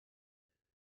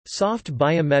Soft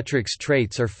biometrics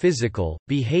traits are physical,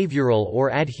 behavioral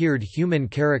or adhered human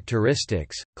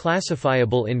characteristics,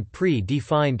 classifiable in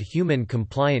pre-defined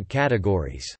human-compliant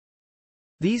categories.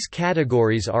 These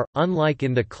categories are, unlike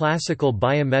in the classical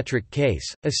biometric case,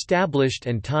 established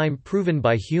and time-proven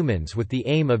by humans with the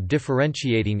aim of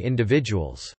differentiating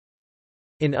individuals.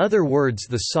 In other words,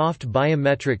 the soft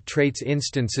biometric traits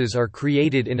instances are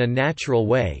created in a natural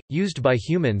way, used by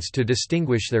humans to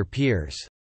distinguish their peers.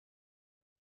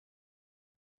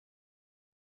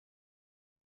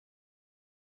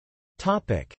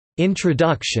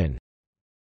 Introduction.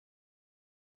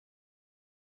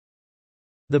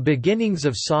 The beginnings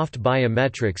of soft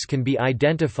biometrics can be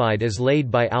identified as laid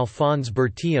by Alphonse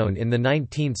Bertillon in the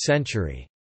 19th century.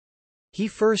 He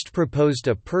first proposed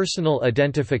a personal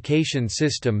identification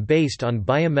system based on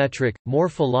biometric,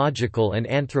 morphological and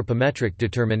anthropometric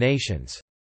determinations.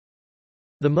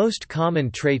 The most common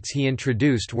traits he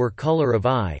introduced were color of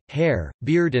eye, hair,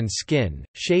 beard and skin,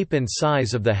 shape and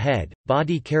size of the head,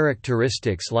 body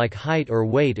characteristics like height or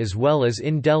weight, as well as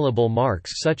indelible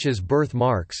marks such as birth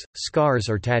marks, scars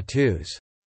or tattoos.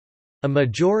 A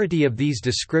majority of these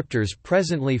descriptors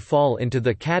presently fall into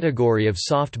the category of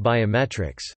soft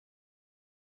biometrics.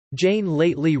 Jane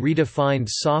lately redefined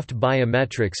soft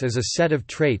biometrics as a set of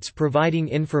traits providing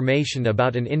information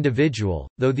about an individual,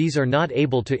 though these are not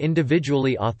able to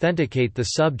individually authenticate the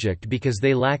subject because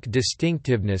they lack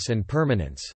distinctiveness and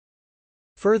permanence.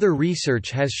 Further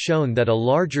research has shown that a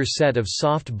larger set of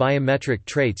soft biometric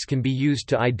traits can be used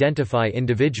to identify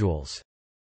individuals.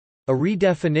 A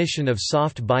redefinition of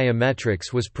soft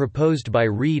biometrics was proposed by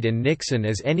Reed and Nixon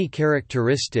as any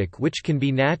characteristic which can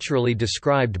be naturally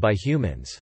described by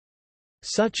humans.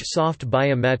 Such soft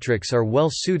biometrics are well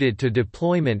suited to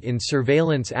deployment in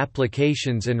surveillance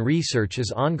applications, and research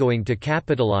is ongoing to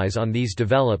capitalize on these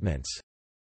developments.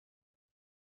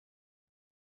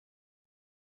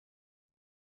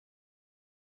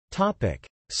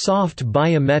 Soft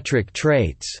biometric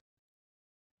traits.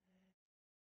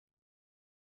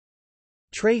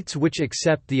 Traits which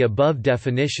accept the above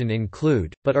definition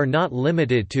include, but are not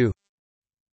limited to: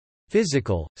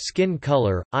 physical, skin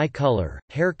color, eye color,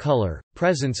 hair color,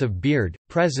 presence of beard,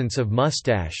 presence of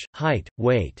mustache, height,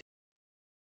 weight.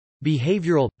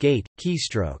 Behavioral, gait,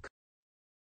 keystroke.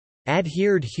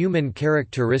 Adhered human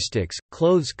characteristics,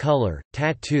 clothes color,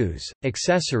 tattoos,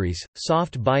 accessories.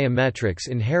 Soft biometrics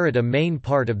inherit a main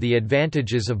part of the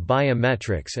advantages of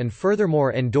biometrics and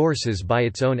furthermore endorses by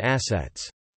its own assets.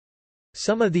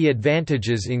 Some of the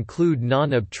advantages include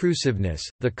non-obtrusiveness,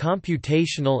 the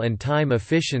computational and time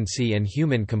efficiency and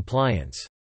human compliance.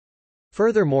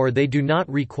 Furthermore, they do not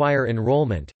require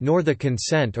enrollment, nor the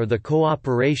consent or the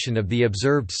cooperation of the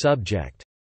observed subject.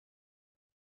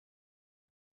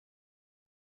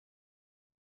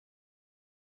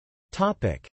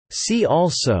 See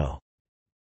also: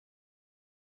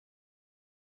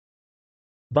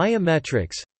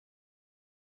 biometrics,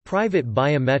 private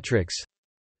biometrics,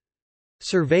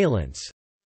 surveillance,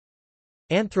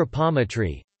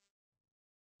 anthropometry,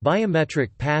 biometric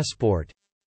passport,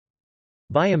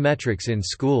 biometrics in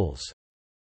schools.